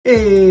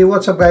Hey,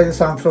 what's up guys, it's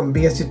Sam from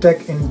BSG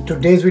Tech. In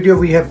today's video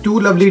we have two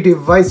lovely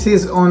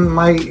devices. On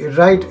my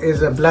right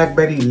is a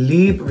Blackberry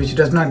LEAP, which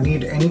does not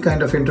need any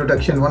kind of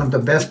introduction. One of the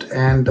best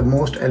and the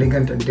most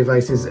elegant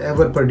devices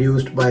ever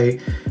produced by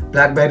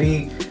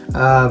Blackberry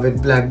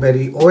with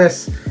Blackberry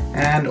OS.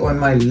 And on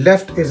my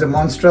left is a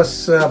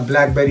monstrous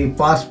Blackberry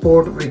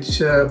Passport, which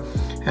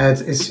has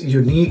its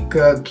unique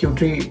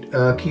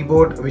Q3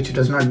 keyboard, which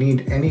does not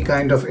need any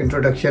kind of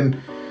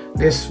introduction.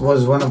 This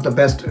was one of the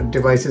best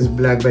devices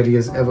Blackberry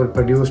has ever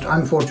produced.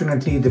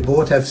 Unfortunately, they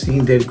both have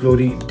seen their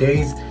glory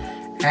days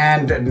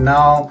and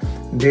now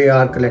they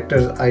are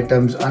collector's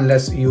items.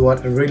 Unless you are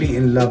really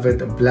in love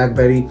with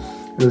Blackberry,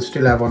 you'll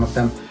still have one of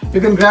them. You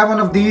can grab one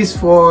of these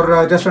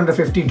for just under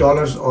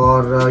 $50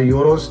 or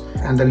euros,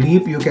 and the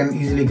LEAP you can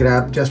easily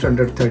grab just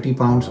under 30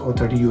 pounds or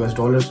 30 US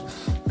dollars.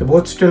 They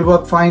both still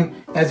work fine.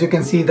 As you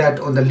can see that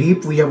on the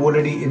LEAP we have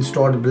already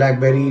installed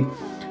Blackberry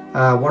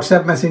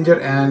WhatsApp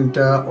Messenger, and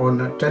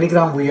on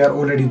Telegram we are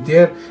already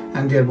there,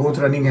 and they are both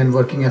running and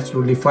working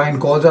absolutely fine.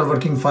 Calls are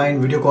working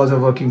fine, video calls are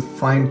working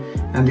fine,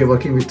 and they're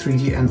working with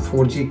 3G and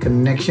 4G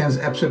connections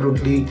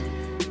absolutely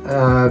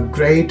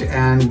great,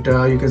 and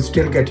you can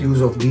still get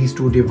use of these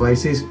two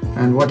devices.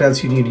 And what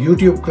else you need?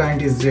 YouTube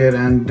client is there,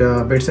 and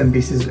bits and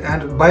pieces.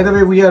 And by the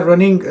way, we are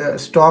running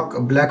stock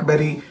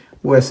Blackberry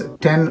OS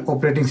 10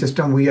 operating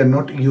system. We are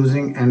not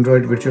using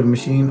Android virtual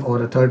machine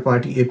or a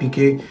third-party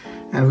APK,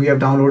 and we have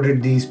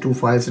downloaded these two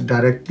files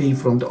directly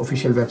from the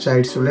official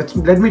website. So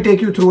let me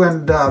take you through,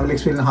 and I will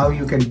explain how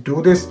you can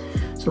do this.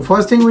 So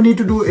first thing we need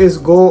to do is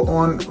go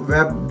on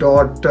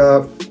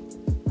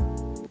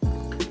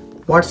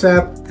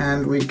web.whatsapp,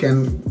 and we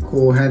can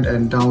go ahead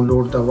and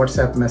download the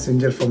WhatsApp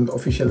Messenger from the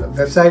official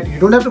website. You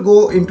don't have to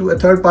go into a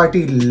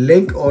third-party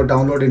link or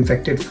download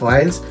infected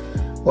files.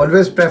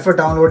 Always prefer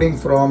downloading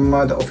from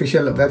the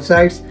official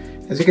websites.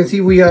 As you can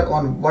see, we are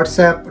on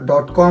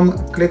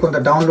whatsapp.com. Click on the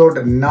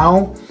download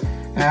now,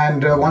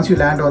 and once you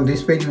land on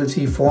this page, you will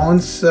see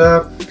phones,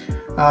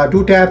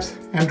 two tabs,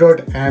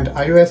 Android and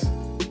iOS.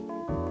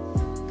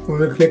 We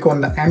will click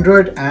on the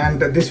Android,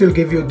 and this will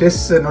give you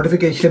this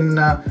notification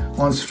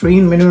on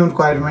screen: minimum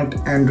requirement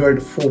Android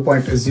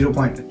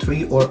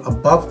 4.0.3 or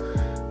above.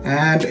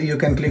 And you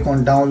can click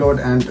on download,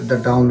 and the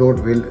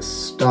download will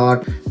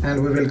start,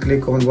 and we will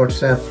click on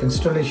WhatsApp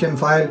installation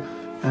file,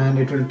 and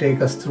it will take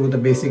us through the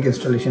basic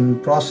installation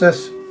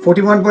process.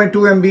 41.2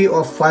 MB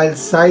of file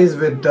size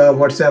with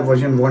WhatsApp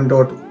version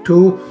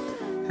 1.2,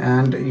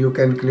 and you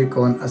can click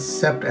on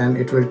accept, and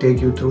it will take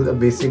you through the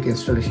basic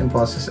installation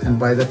process. And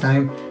by the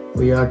time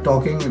we are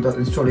talking, the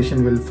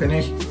installation will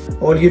finish.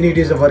 All you need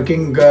is a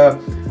working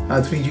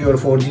 3G or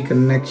 4G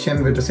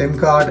connection with a SIM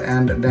card,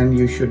 and then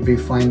you should be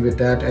fine with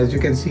that. As you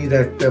can see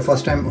that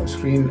first time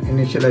screen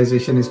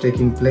initialization is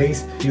taking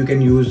place. You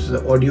can use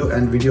audio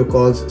and video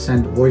calls,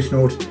 send voice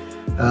notes,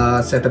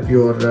 set up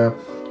your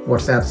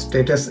WhatsApp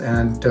status,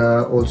 and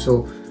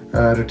also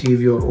retrieve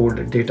your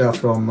old data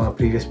from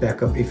previous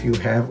backup if you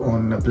have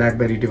on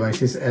Blackberry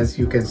devices. As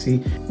you can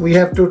see, we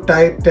have to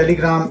type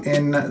Telegram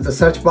in the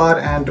search bar,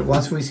 and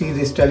once we see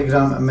this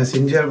Telegram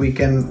Messenger, we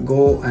can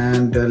go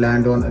and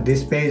land on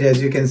this page.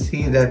 As you can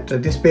see that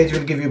this page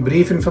will give you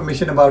brief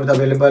information about the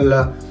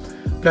available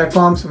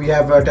platforms. We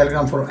have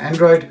Telegram for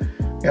Android,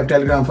 we have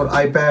Telegram for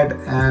iPad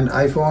and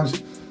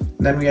iPhones.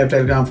 Then we have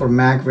Telegram for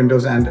Mac,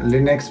 Windows and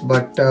Linux,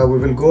 but we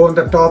will go on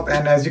the top,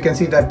 and as you can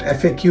see that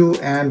FAQ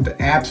and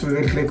apps, we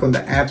will click on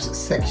the apps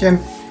section,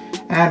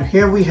 and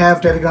here we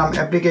have Telegram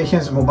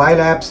applications, mobile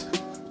apps.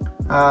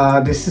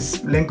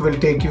 This link will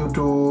take you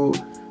to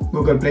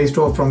Google Play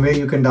Store, from where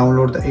you can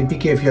download the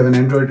APK if you have an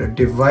Android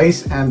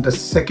device. And the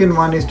second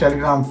one is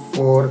Telegram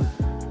for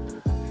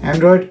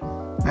Android,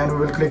 and we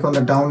will click on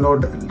the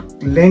download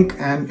link,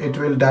 and it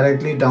will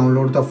directly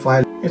download the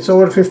file. It's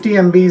over 50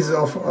 MBs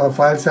of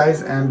file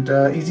size, and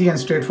easy and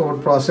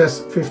straightforward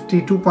process.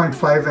 52.5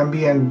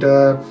 MB and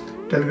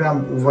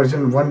Telegram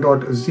version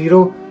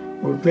 1.0.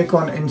 We'll click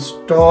on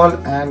install,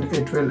 and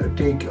it will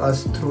take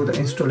us through the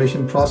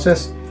installation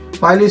process.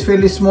 File is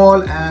fairly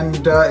small,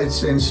 and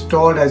it's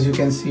installed as you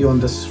can see on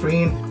the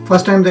screen.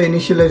 First time the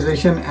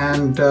initialization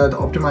and the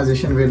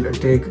optimization will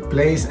take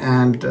place,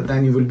 and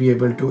then you will be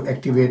able to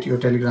activate your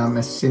Telegram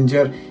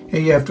Messenger. Here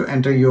you have to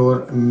enter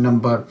your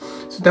number.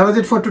 So that was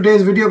it for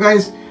today's video,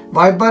 guys.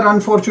 Viber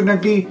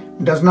unfortunately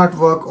does not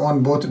work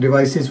on both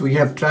devices. We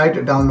have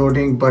tried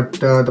downloading, but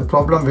the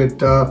problem with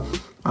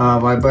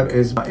Viber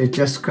is it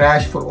just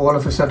crashed for all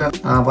of a sudden.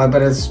 Viber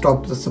has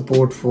stopped the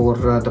support for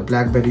the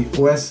Blackberry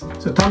OS.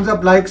 So thumbs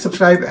up, like,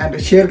 subscribe and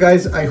share,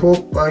 guys. I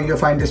hope you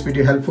find this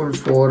video helpful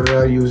for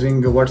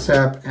using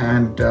WhatsApp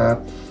and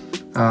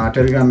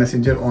Telegram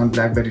Messenger on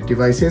Blackberry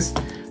devices.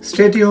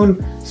 Stay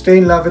tuned, stay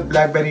in love with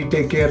Blackberry.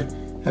 Take care,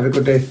 have a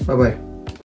good day, bye bye.